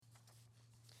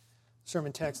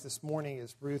sermon text this morning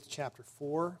is Ruth chapter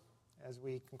 4, as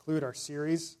we conclude our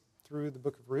series through the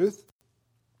book of Ruth.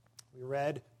 We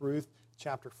read Ruth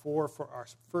chapter 4 for our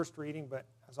first reading, but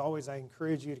as always, I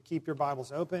encourage you to keep your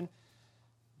Bibles open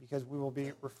because we will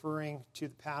be referring to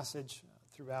the passage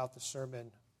throughout the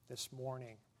sermon this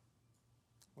morning.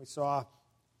 We saw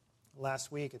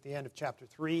last week at the end of chapter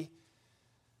 3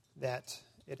 that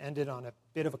it ended on a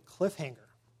bit of a cliffhanger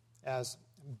as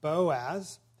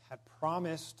Boaz had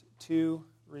promised to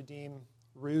redeem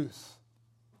Ruth.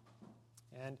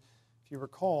 And if you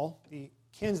recall, the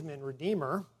kinsman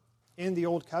redeemer in the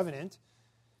Old Covenant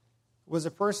was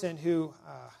a person who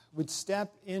would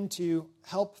step in to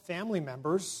help family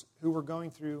members who were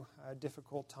going through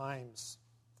difficult times.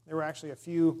 There were actually a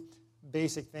few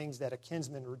basic things that a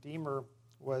kinsman redeemer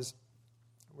was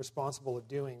responsible of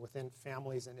doing within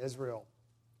families in Israel.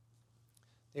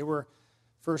 They were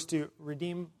first to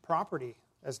redeem property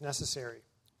as necessary.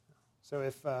 So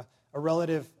if a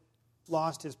relative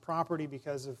lost his property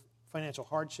because of financial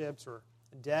hardships or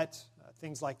debt,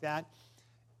 things like that,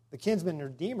 the kinsman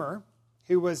redeemer,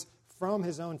 who was from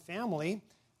his own family,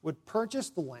 would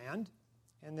purchase the land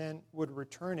and then would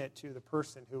return it to the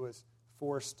person who was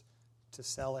forced to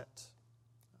sell it.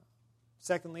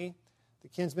 Secondly, the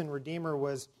kinsman redeemer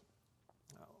was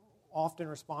often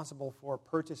responsible for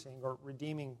purchasing or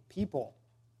redeeming people.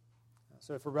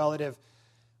 So if a relative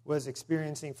was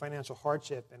experiencing financial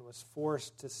hardship and was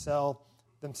forced to sell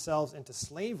themselves into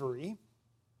slavery,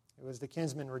 it was the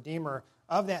kinsman redeemer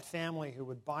of that family who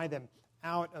would buy them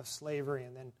out of slavery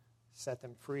and then set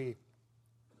them free.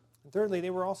 And thirdly, they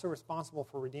were also responsible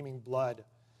for redeeming blood,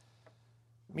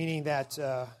 meaning that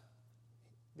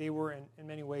they were in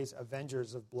many ways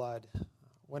avengers of blood.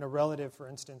 When a relative, for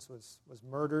instance, was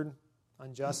murdered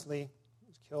unjustly,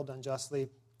 was killed unjustly,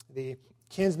 the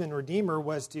kinsman redeemer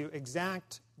was to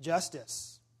exact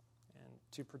justice and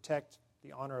to protect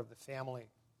the honor of the family.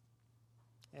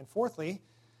 And fourthly,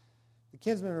 the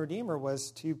kinsman redeemer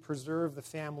was to preserve the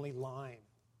family line.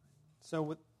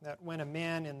 So that when a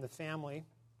man in the family,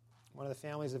 one of the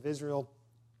families of Israel,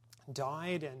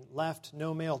 died and left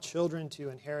no male children to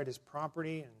inherit his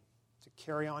property and to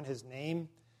carry on his name,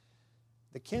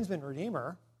 the kinsman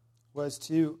redeemer was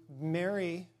to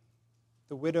marry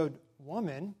the widowed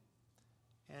woman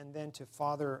and then to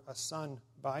father a son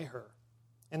by her.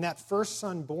 And that first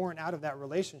son born out of that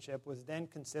relationship was then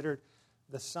considered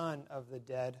the son of the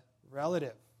dead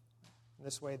relative. In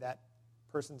this way, that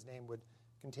person's name would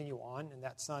continue on, and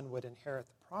that son would inherit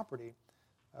the property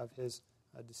of his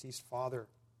deceased father.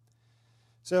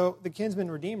 So the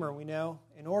kinsman redeemer, we know,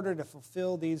 in order to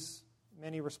fulfill these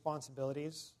many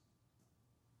responsibilities,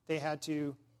 they had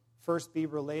to first be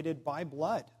related by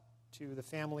blood to the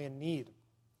family in need.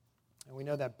 And we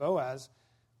know that Boaz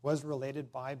was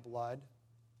related by blood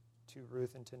to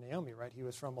Ruth and to Naomi, right? He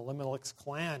was from Elimelech's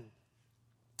clan.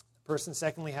 The person,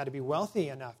 secondly, had to be wealthy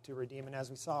enough to redeem. And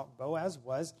as we saw, Boaz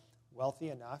was wealthy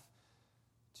enough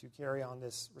to carry on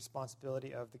this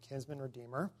responsibility of the kinsman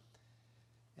redeemer.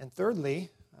 And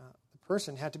thirdly, the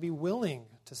person had to be willing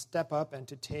to step up and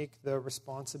to take the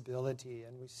responsibility.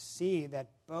 And we see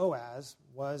that Boaz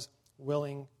was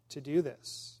willing to do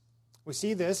this. We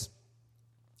see this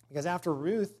because after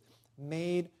Ruth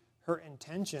made her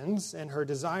intentions and her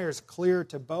desires clear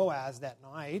to Boaz that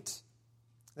night,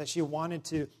 that she wanted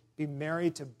to be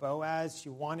married to Boaz, she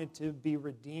wanted to be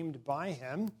redeemed by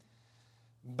him,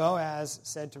 Boaz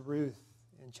said to Ruth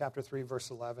in chapter 3,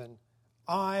 verse 11,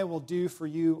 "I will do for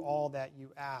you all that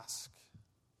you ask."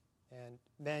 And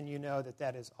men, you know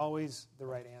that is always the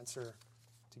right answer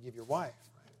to give your wife.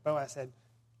 Right? Boaz said,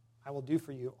 "I will do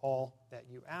for you all that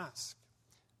you ask."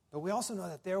 But we also know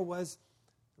that there was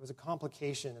a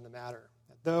complication in the matter.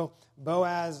 That though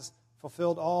Boaz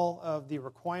fulfilled all of the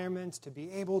requirements to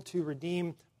be able to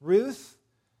redeem Ruth,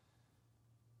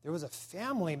 there was a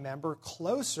family member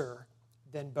closer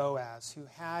than Boaz who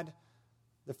had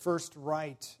the first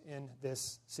right in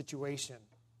this situation.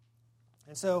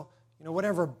 And so,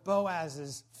 whatever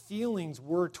Boaz's feelings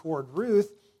were toward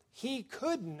Ruth, he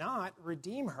could not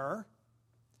redeem her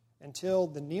until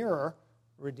the nearer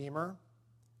redeemer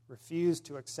refused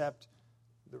to accept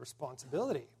the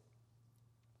responsibility.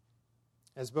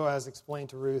 As Boaz explained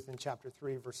to Ruth in chapter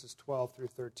 3, verses 12 through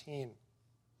 13.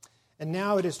 "And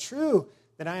now it is true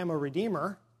that I am a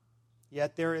redeemer,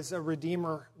 yet there is a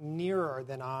redeemer nearer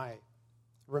than I.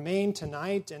 Remain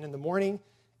tonight, and in the morning,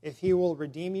 if he will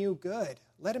redeem you, good,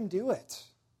 let him do it.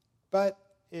 But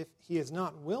if he is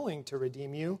not willing to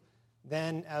redeem you,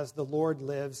 then as the Lord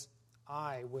lives,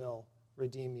 I will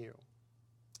redeem you."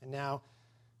 And now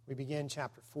we begin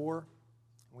chapter 4,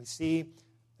 and we see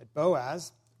that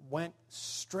Boaz went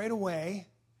straight away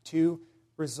to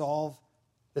resolve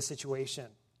the situation.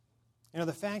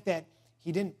 The fact that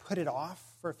he didn't put it off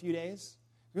for a few days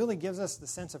really gives us the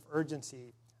sense of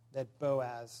urgency that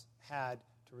Boaz had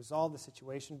to resolve the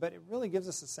situation, but it really gives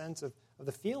us a sense of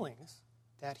the feelings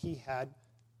that he had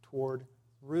toward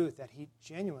Ruth, that he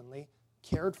genuinely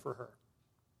cared for her.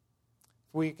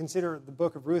 If we consider the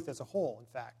book of Ruth as a whole, in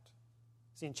fact,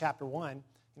 see in chapter 1,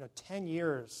 10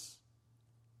 years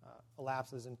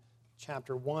elapses in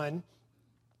chapter 1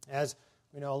 as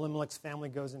Elimelech's family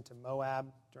goes into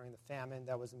Moab during the famine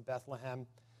that was in Bethlehem.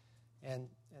 And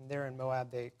there in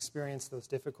Moab, they experienced those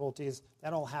difficulties.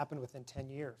 That all happened within 10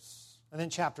 years. And then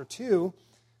chapter 2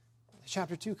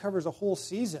 covers a whole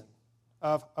season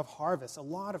of harvest. A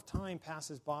lot of time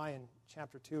passes by in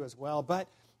chapter 2 as well. But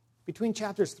between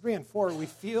chapters 3 and 4, we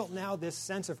feel now this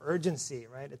sense of urgency,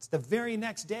 right? It's the very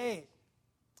next day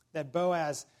that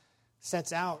Boaz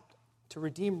sets out to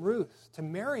redeem Ruth, to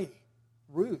marry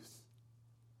Ruth.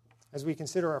 As we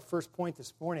consider our first point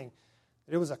this morning,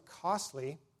 that it was a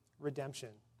costly redemption.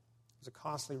 It was a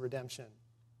costly redemption.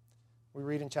 We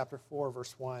read in chapter 4,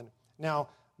 verse 1. Now,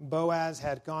 Boaz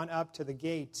had gone up to the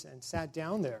gate and sat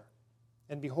down there.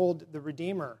 And behold, the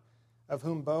Redeemer, of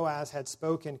whom Boaz had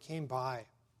spoken, came by.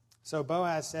 So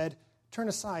Boaz said, "Turn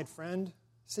aside, friend,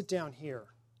 sit down here."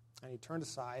 And he turned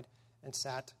aside and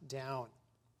sat down.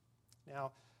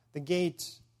 Now, the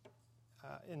gate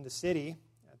in the city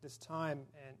at this time,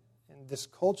 and in this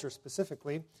culture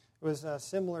specifically, was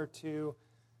similar to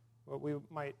what we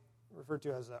might refer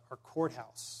to as our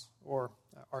courthouse or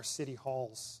our city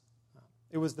halls.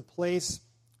 It was the place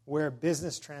where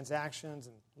business transactions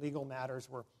and legal matters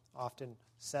were often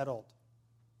settled.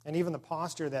 And even the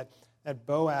posture that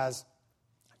Boaz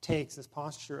takes, this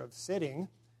posture of sitting,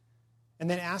 and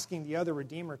then asking the other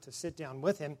Redeemer to sit down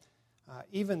with him,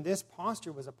 even this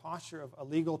posture was a posture of a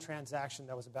legal transaction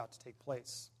that was about to take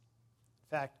place. In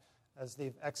fact, as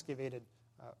they've excavated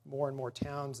more and more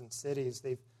towns and cities,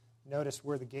 they've noticed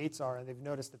where the gates are, and they've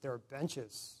noticed that there are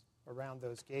benches around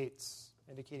those gates,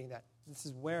 indicating that this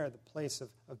is where the place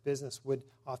of business would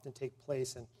often take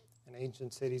place in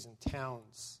ancient cities and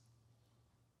towns.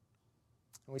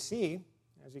 And we see,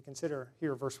 as we consider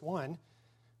here verse 1,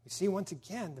 we see once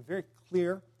again the very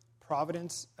clear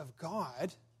providence of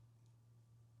God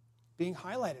being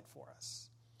highlighted for us.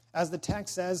 As the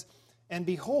text says, "And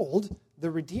behold,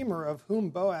 the Redeemer of whom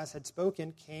Boaz had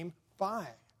spoken came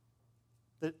by."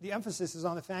 The emphasis is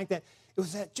on the fact that it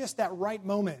was at just that right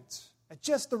moment, at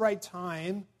just the right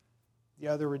time, the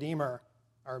other Redeemer,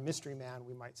 our mystery man,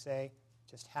 we might say,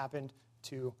 just happened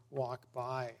to walk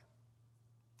by.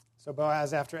 So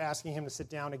Boaz, after asking him to sit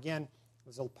down again, it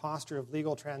was a posture of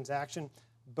legal transaction.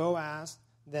 Boaz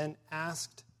then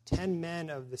asked 10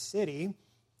 men of the city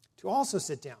to also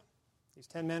sit down. These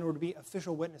 10 men were to be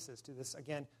official witnesses to this,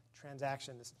 again,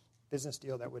 transaction, this business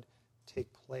deal that would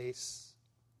take place.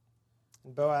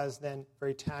 And Boaz then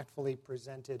very tactfully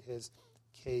presented his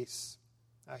case.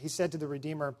 He said to the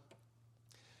Redeemer,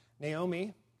 "Naomi,"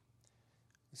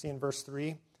 you see in verse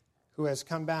 3, "who has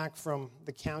come back from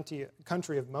the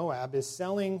country of Moab, is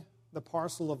selling the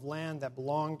parcel of land that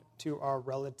belonged to our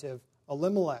relative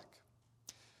Elimelech.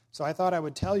 So I thought I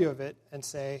would tell you of it and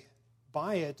say,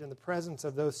 buy it in the presence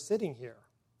of those sitting here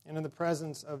and in the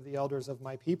presence of the elders of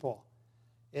my people.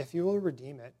 If you will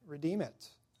redeem it, redeem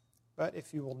it. But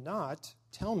if you will not,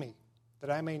 tell me,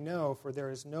 that I may know, for there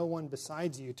is no one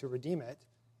besides you to redeem it,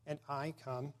 and I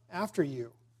come after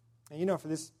you." And for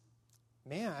this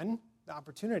man, the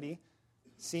opportunity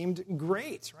seemed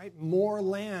great, right? More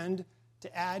land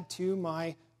to add to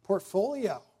my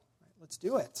portfolio. Right, let's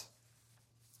do it.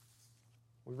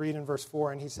 We read in verse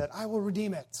 4, and he said, "I will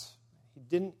redeem it." He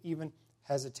didn't even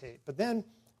hesitate. But then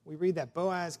we read that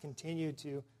Boaz continued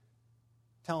to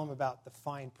tell him about the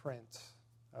fine print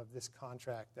of this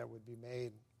contract that would be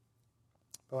made.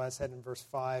 Boaz said in verse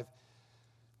 5,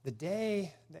 "The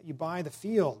day that you buy the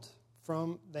field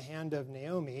from the hand of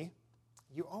Naomi,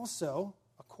 you also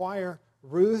acquire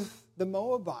Ruth the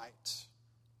Moabite,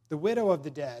 the widow of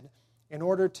the dead, in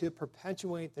order to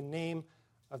perpetuate the name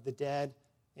of the dead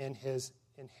in his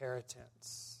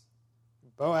inheritance."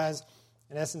 Boaz,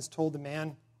 in essence, told the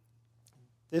man,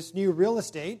 this new real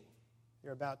estate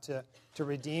you're about to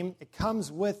redeem, it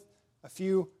comes with a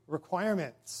few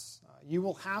requirements. You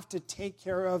will have to take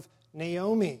care of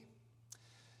Naomi.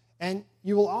 And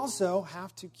you will also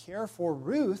have to care for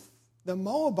Ruth the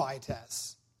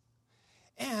Moabitess.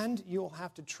 And you will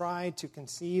have to try to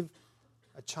conceive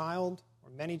a child or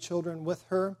many children with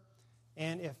her.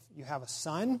 And if you have a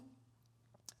son,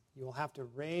 you will have to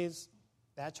raise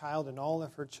that child and all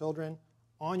of her children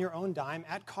on your own dime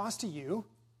at cost to you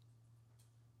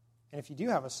And if you do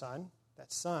have a son,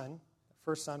 that son, the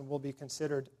first son, will be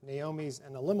considered Naomi's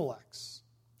and Elimelech's.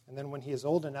 And then when he is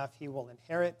old enough, he will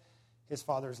inherit his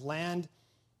father's land.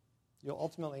 You'll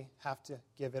ultimately have to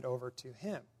give it over to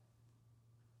him.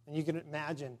 And you can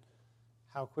imagine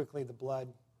how quickly the blood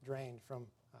drained from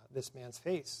this man's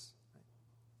face.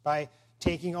 By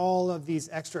taking all of these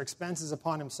extra expenses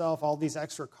upon himself, all these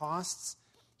extra costs,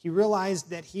 he realized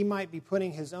that he might be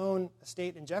putting his own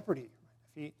estate in jeopardy.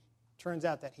 If it turns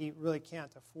out that he really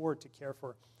can't afford to care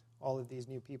for all of these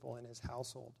new people in his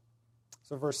household.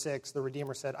 So verse 6, the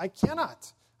Redeemer said, I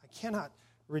cannot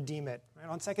redeem it. Right?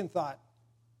 On second thought,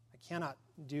 I cannot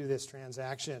do this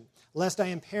transaction, lest I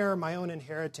impair my own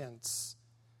inheritance.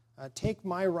 Take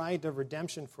my right of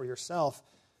redemption for yourself,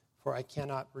 for I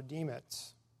cannot redeem it.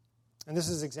 And this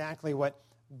is exactly what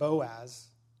Boaz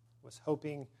was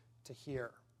hoping to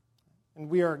hear. And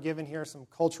we are given here some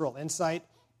cultural insight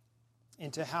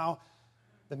into how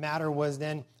the matter was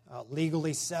then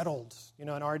legally settled. In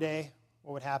our day,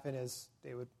 what would happen is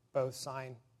they would both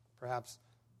sign perhaps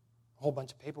a whole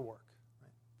bunch of paperwork.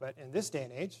 Right? But in this day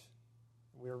and age,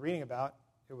 we were reading about,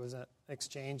 it was an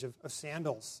exchange of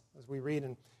sandals, as we read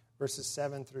in verses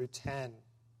 7 through 10.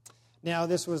 Now,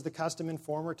 this was the custom in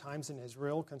former times in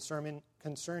Israel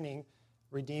concerning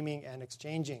redeeming and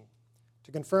exchanging.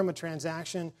 To confirm a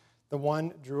transaction, the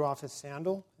one drew off his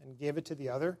sandal and gave it to the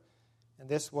other, and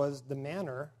this was the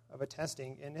manner of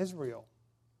attesting in Israel.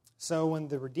 So when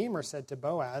the Redeemer said to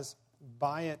Boaz,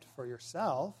 buy it for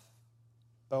yourself,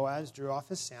 Boaz drew off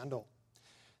his sandal.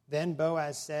 Then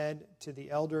Boaz said to the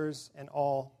elders and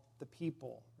all the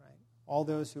people, right, all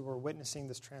those who were witnessing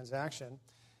this transaction,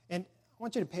 and I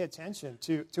want you to pay attention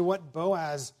to what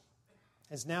Boaz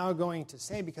is now going to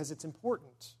say, because it's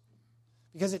important.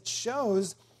 Because it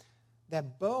shows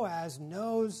that Boaz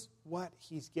knows what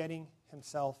he's getting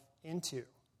himself into.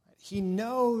 He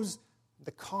knows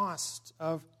the cost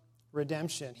of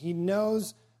redemption. He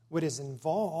knows what is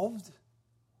involved,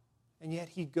 and yet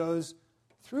he goes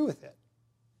through with it.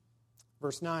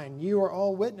 Verse 9, you are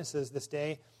all witnesses this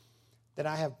day that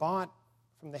I have bought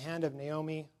from the hand of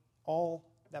Naomi all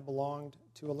that belonged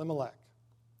to Elimelech,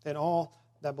 and all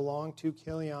that belonged to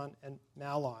Chilion and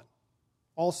Mahlon.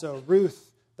 Also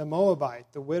Ruth the Moabite,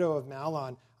 the widow of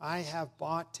Mahlon, I have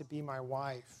bought to be my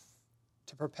wife,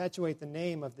 to perpetuate the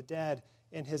name of the dead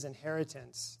in his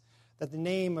inheritance, that the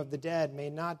name of the dead may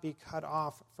not be cut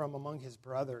off from among his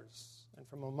brothers and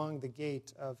from among the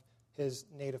gate of his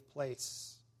native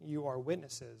place. You are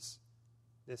witnesses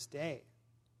this day.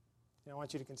 I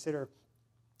want you to consider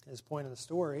this point in the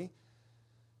story.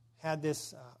 Had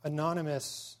this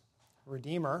anonymous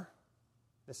redeemer,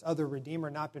 this other redeemer,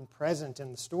 not been present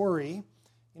in the story,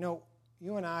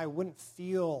 you and I wouldn't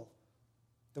feel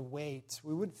the weight.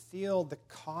 We wouldn't feel the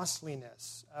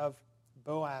costliness of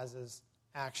Boaz's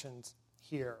actions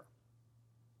here.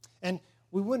 And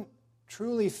we wouldn't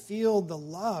truly feel the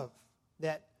love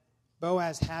that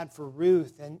Boaz had for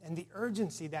Ruth and the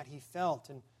urgency that he felt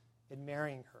in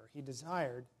marrying her. He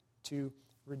desired to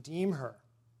redeem her.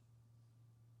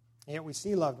 And yet we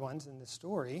see, loved ones, in this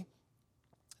story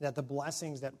that the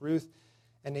blessings that Ruth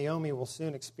and Naomi will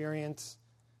soon experience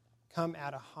come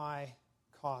at a high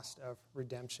cost of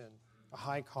redemption, a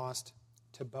high cost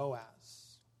to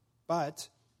Boaz. But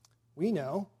we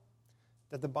know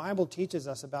that the Bible teaches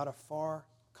us about a far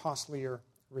costlier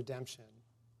redemption.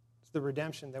 It's the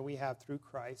redemption that we have through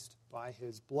Christ by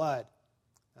his blood.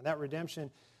 Now, that redemption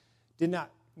did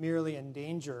not merely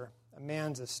endanger a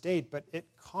man's estate, but it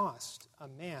cost a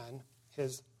man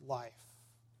his life.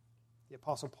 The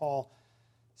Apostle Paul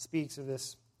speaks of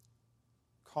this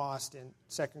cost in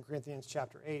 2 Corinthians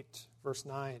chapter 8, verse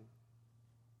 9.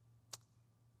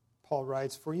 Paul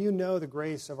writes, for you know the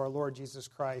grace of our Lord Jesus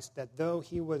Christ, that though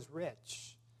he was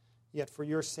rich, yet for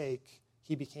your sake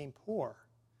he became poor,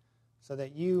 so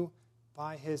that you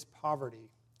by his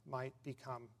poverty might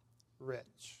become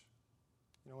rich.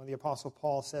 When the Apostle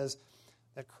Paul says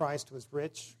that Christ was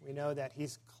rich, we know that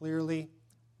he's clearly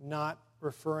not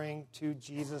referring to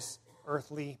Jesus'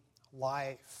 earthly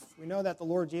life. We know that the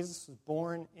Lord Jesus was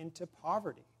born into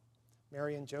poverty.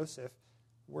 Mary and Joseph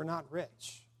were not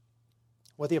rich.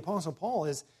 What the Apostle Paul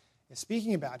is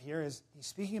speaking about here is he's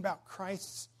speaking about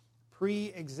Christ's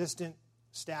pre-existent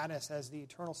status as the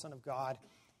eternal Son of God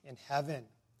in heaven.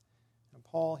 And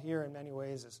Paul here in many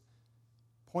ways is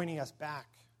pointing us back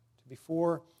to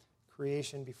before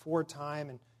creation, before time,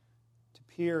 and to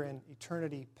peer in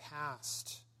eternity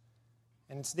past.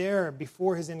 And it's there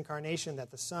before his incarnation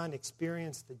that the Son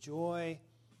experienced the joy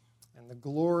and the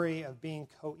glory of being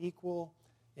co-equal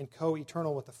and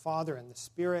co-eternal with the Father and the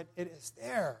Spirit. It is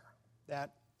there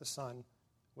that the Son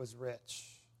was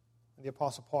rich. And the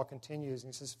Apostle Paul continues,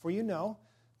 and he says, "For you know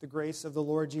the grace of the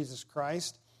Lord Jesus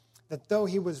Christ, that though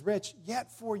he was rich,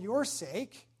 yet for your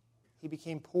sake he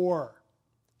became poor.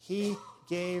 He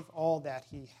gave all that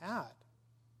he had."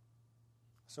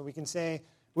 So we can say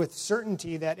with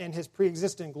certainty that in his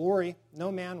pre-existent glory,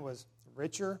 no man was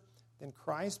richer than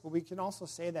Christ, but we can also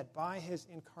say that by his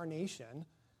incarnation,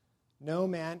 no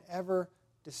man ever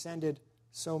descended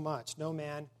so much. No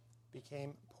man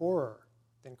became poorer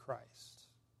than Christ.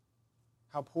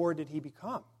 How poor did he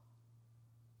become?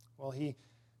 Well, he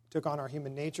took on our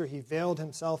human nature. He veiled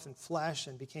himself in flesh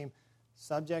and became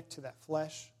subject to that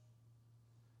flesh.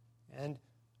 And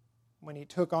when he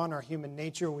took on our human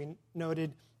nature, we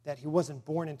noted that he wasn't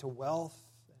born into wealth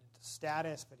and into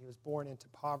status, but he was born into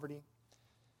poverty.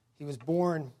 He was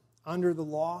born under the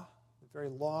law, the very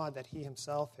law that he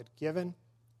himself had given,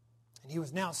 and he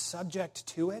was now subject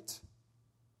to it.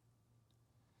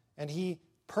 And he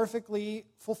perfectly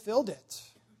fulfilled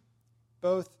it,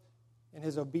 both in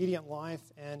his obedient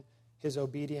life and his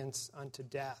obedience unto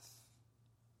death.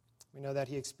 We know that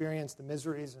he experienced the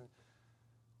miseries and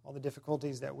all the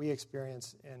difficulties that we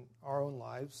experience in our own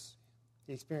lives.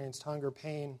 He experienced hunger,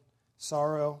 pain,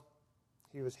 sorrow.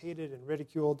 He was hated and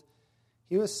ridiculed.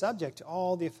 He was subject to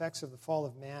all the effects of the fall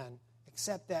of man,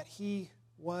 except that he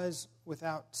was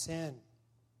without sin.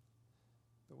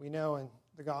 But we know in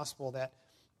the gospel that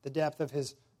the depth of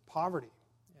his poverty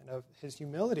and of his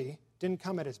humility didn't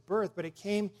come at his birth, but it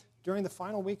came during the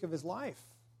final week of his life,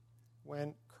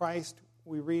 when Christ,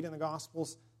 we read in the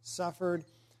Gospels, suffered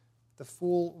the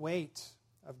full weight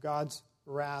of God's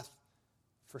wrath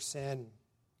for sin.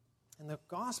 And the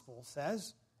Gospel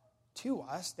says to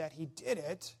us that he did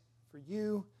it for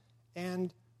you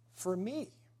and for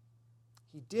me.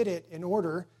 He did it in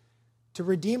order to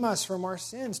redeem us from our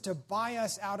sins, to buy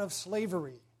us out of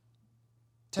slavery,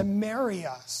 to marry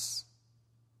us,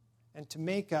 and to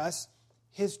make us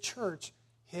his church,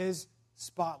 his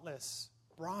spotless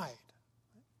bride.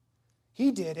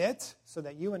 He did it so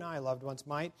that you and I, loved ones,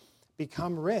 might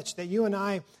become rich, that you and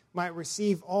I might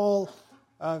receive all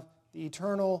of the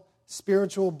eternal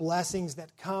spiritual blessings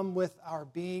that come with our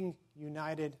being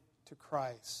united to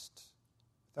Christ,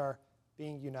 with our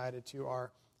being united to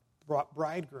our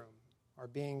bridegroom, our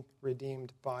being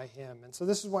redeemed by him. And so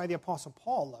this is why the Apostle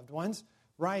Paul, loved ones,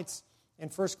 writes in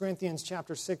 1 Corinthians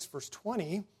chapter 6, verse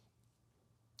 20,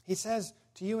 he says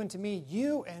to you and to me,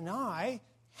 you and I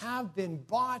have been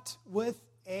bought with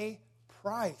a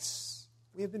price.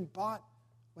 We have been bought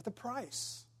with a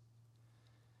price.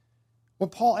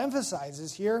 What Paul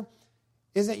emphasizes here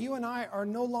is that you and I are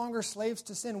no longer slaves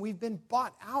to sin. We've been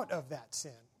bought out of that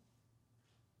sin.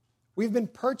 We've been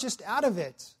purchased out of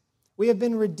it. We have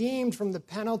been redeemed from the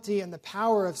penalty and the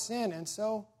power of sin. And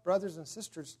so, brothers and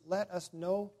sisters, let us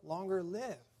no longer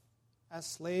live as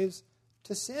slaves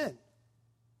to sin.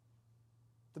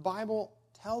 The Bible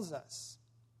tells us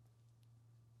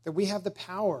that we have the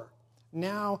power.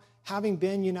 Now, having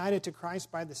been united to Christ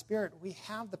by the Spirit, we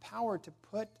have the power to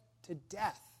put to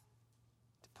death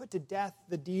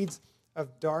the deeds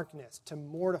of darkness, to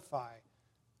mortify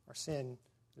our sin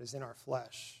that is in our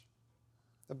flesh.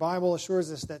 The Bible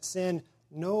assures us that sin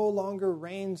no longer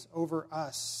reigns over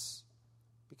us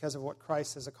because of what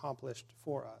Christ has accomplished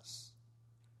for us.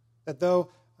 That though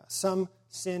some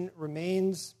sin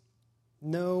remains,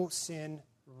 no sin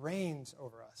reigns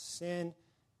over us. Sin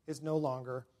is no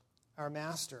longer our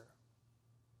master.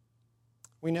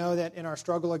 We know that in our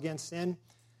struggle against sin,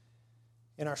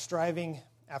 in our striving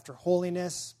after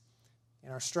holiness,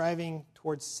 in our striving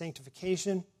towards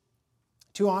sanctification,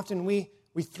 too often we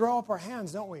throw up our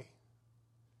hands, don't we?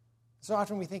 So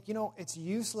often we think, it's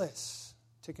useless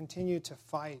to continue to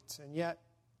fight. And yet,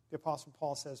 the Apostle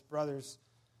Paul says, brothers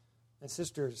and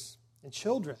sisters and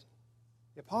children,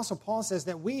 the Apostle Paul says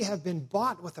that we have been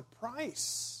bought with a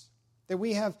price, that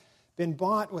we have been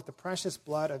bought with the precious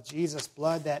blood of Jesus,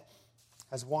 blood that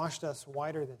has washed us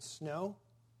whiter than snow,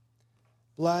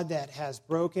 blood that has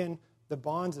broken the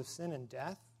bonds of sin and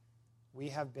death. We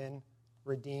have been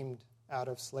redeemed out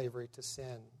of slavery to sin.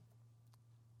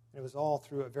 And it was all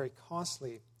through a very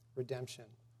costly redemption.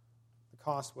 The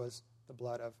cost was the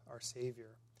blood of our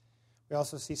Savior. We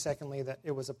also see, secondly, that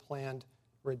it was a planned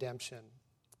redemption.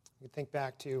 You think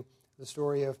back to the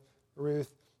story of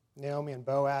Ruth, Naomi, and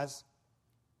Boaz.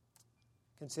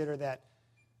 Consider that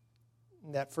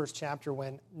in that first chapter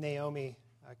when Naomi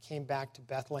came back to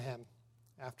Bethlehem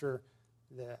after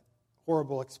the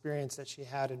horrible experience that she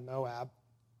had in Moab.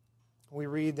 We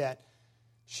read that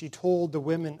she told the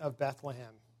women of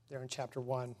Bethlehem, there in chapter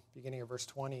 1, beginning of verse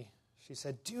 20, she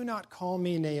said, "Do not call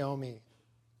me Naomi,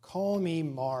 call me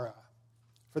Mara,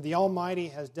 for the Almighty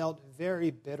has dealt very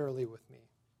bitterly with me.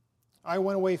 I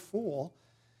went away full,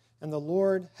 and the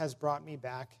Lord has brought me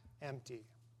back empty.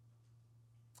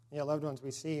 Yeah, loved ones,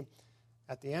 we see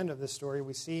at the end of this story,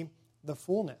 we see the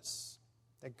fullness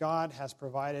that God has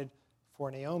provided for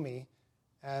Naomi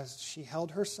as she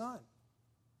held her son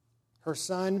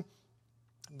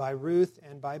by Ruth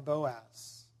and by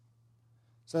Boaz.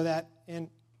 So that in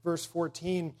verse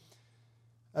 14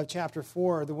 of chapter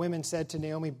 4, the women said to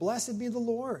Naomi, "Blessed be the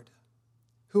Lord,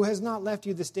 who has not left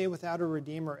you this day without a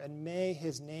redeemer, and may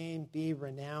his name be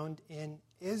renowned in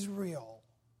Israel."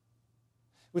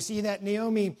 We see that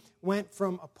Naomi went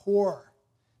from a poor,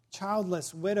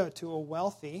 childless widow to a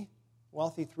wealthy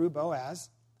through Boaz,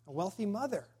 a wealthy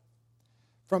mother.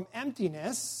 From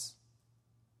emptiness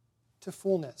to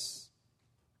fullness.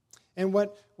 And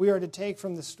what we are to take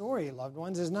from the story, loved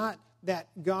ones, is not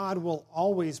that God will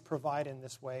always provide in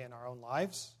this way in our own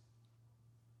lives.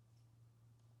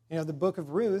 You know, the book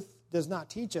of Ruth does not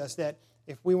teach us that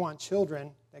if we want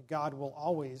children, that God will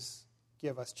always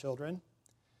give us children.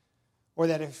 Or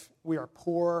that if we are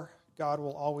poor, God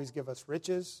will always give us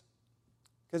riches.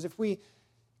 Because if we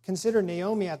consider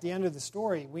Naomi at the end of the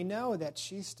story, we know that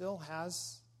she still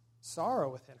has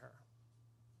sorrow within her.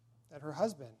 That her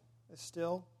husband is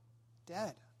still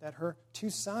dead. That her 2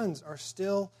 sons are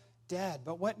still dead.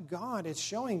 But what God is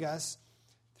showing us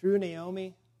through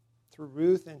Naomi, through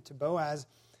Ruth, and to Boaz,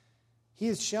 He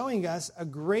is showing us a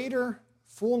greater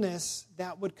fullness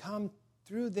that would come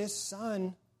through this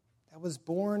son that was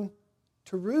born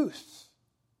to Ruth,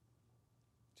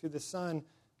 to the son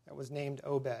that was named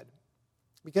Obed.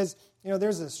 Because,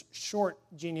 there's this short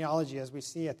genealogy, as we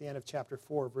see at the end of chapter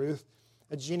 4 of Ruth,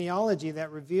 a genealogy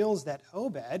that reveals that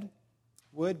Obed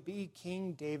would be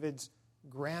King David's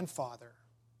grandfather.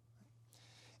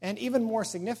 And even more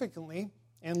significantly,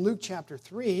 in Luke chapter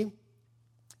 3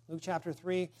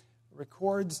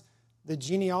 records the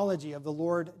genealogy of the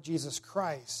Lord Jesus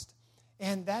Christ.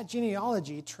 And that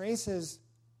genealogy traces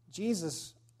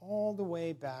Jesus all the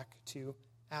way back to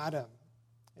Adam.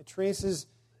 It traces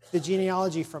the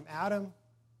genealogy from Adam,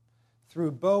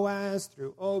 through Boaz,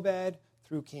 through Obed,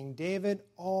 through King David,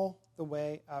 all the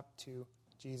way up to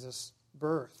Jesus'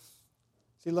 birth.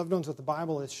 See, loved ones, what the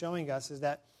Bible is showing us is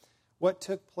that what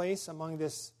took place among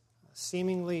this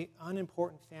seemingly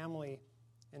unimportant family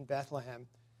in Bethlehem,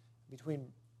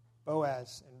 between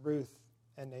Boaz and Ruth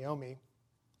and Naomi,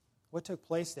 what took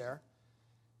place there,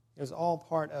 it was all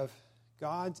part of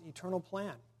God's eternal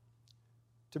plan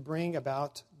to bring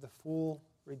about the full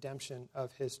redemption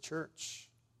of His church.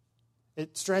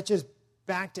 It stretches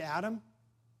back to Adam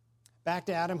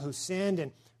who sinned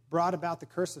and brought about the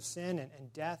curse of sin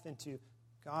and death into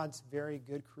God's very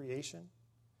good creation.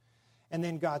 And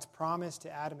then God's promise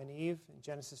to Adam and Eve in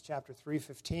Genesis chapter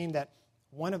 3:15 that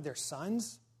one of their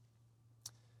sons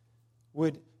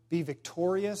would be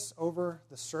victorious over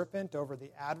the serpent, over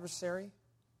the adversary.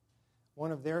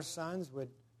 One of their sons would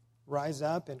rise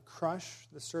up and crush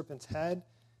the serpent's head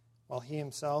while he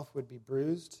himself would be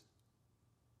bruised.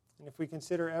 And if we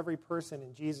consider every person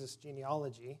in Jesus'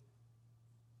 genealogy,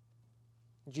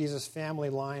 Jesus' family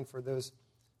line for those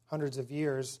hundreds of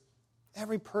years,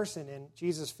 every person in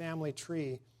Jesus' family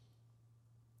tree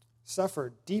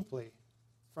suffered deeply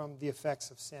from the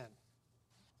effects of sin.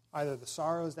 Either the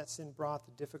sorrows that sin brought,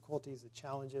 the difficulties, the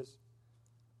challenges.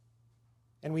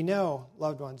 And we know,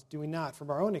 loved ones, do we not, from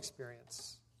our own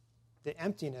experience, the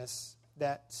emptiness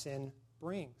that sin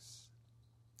brings.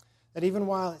 That even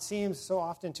while it seems so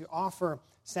often to offer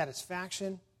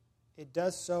satisfaction, it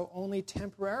does so only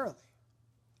temporarily,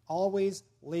 always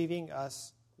leaving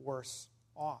us worse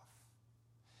off.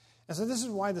 And so this is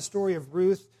why the story of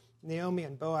Ruth, Naomi,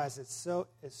 and Boaz is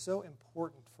so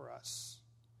important for us.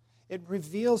 It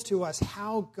reveals to us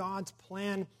how God's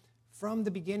plan from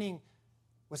the beginning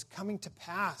was coming to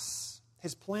pass.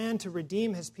 His plan to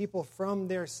redeem His people from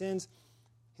their sins.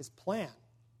 His plan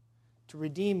to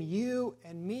redeem you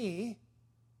and me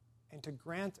and to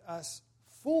grant us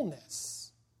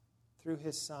fullness through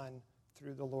His Son,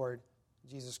 through the Lord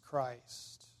Jesus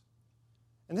Christ.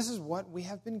 And this is what we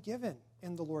have been given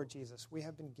in the Lord Jesus. We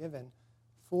have been given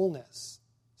fullness,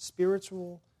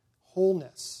 spiritual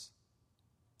wholeness,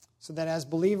 so that as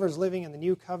believers living in the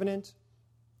new covenant,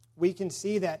 we can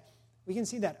see that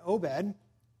Obed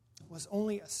was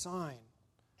only a sign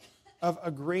of a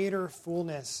greater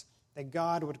fullness that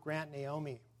God would grant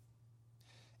Naomi,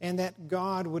 and that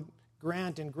God would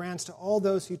grant and grants to all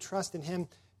those who trust in Him,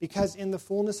 because in the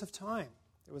fullness of time,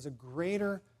 there was a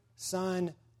greater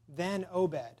son than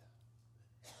Obed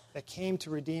that came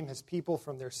to redeem His people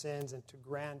from their sins and to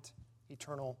grant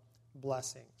eternal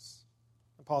blessings.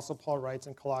 Apostle Paul writes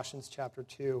in Colossians chapter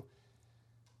 2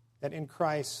 that in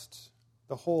Christ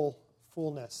the whole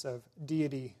fullness of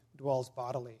deity dwells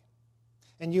bodily.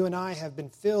 And you and I have been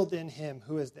filled in him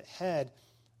who is the head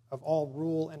of all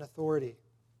rule and authority.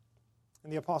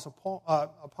 And the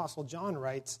Apostle John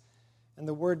writes, and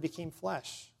the Word became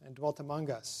flesh and dwelt among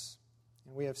us,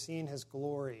 and we have seen his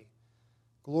glory,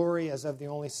 glory as of the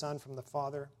only Son from the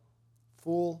Father,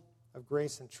 full of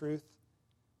grace and truth.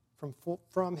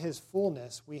 From his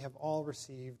fullness we have all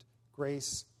received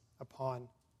grace upon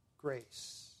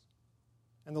grace.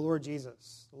 And the Lord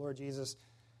Jesus,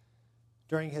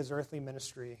 during his earthly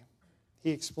ministry,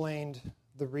 he explained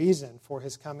the reason for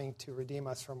his coming to redeem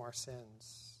us from our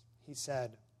sins. He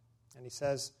said, and he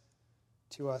says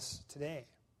to us today,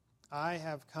 I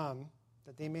have come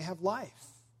that they may have life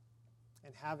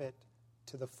and have it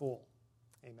to the full.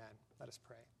 Amen. Let us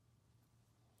pray.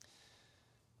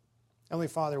 Heavenly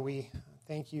Father, we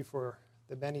thank you for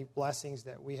the many blessings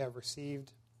that we have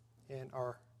received in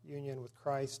our union with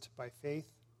Christ by faith.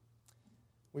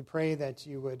 We pray that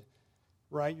you would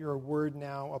write your word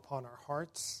now upon our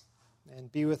hearts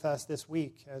and be with us this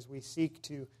week as we seek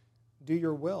to do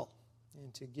your will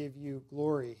and to give you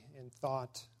glory in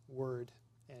thought, word,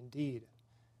 and deed.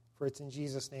 For it's in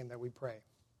Jesus' name that we pray.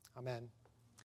 Amen.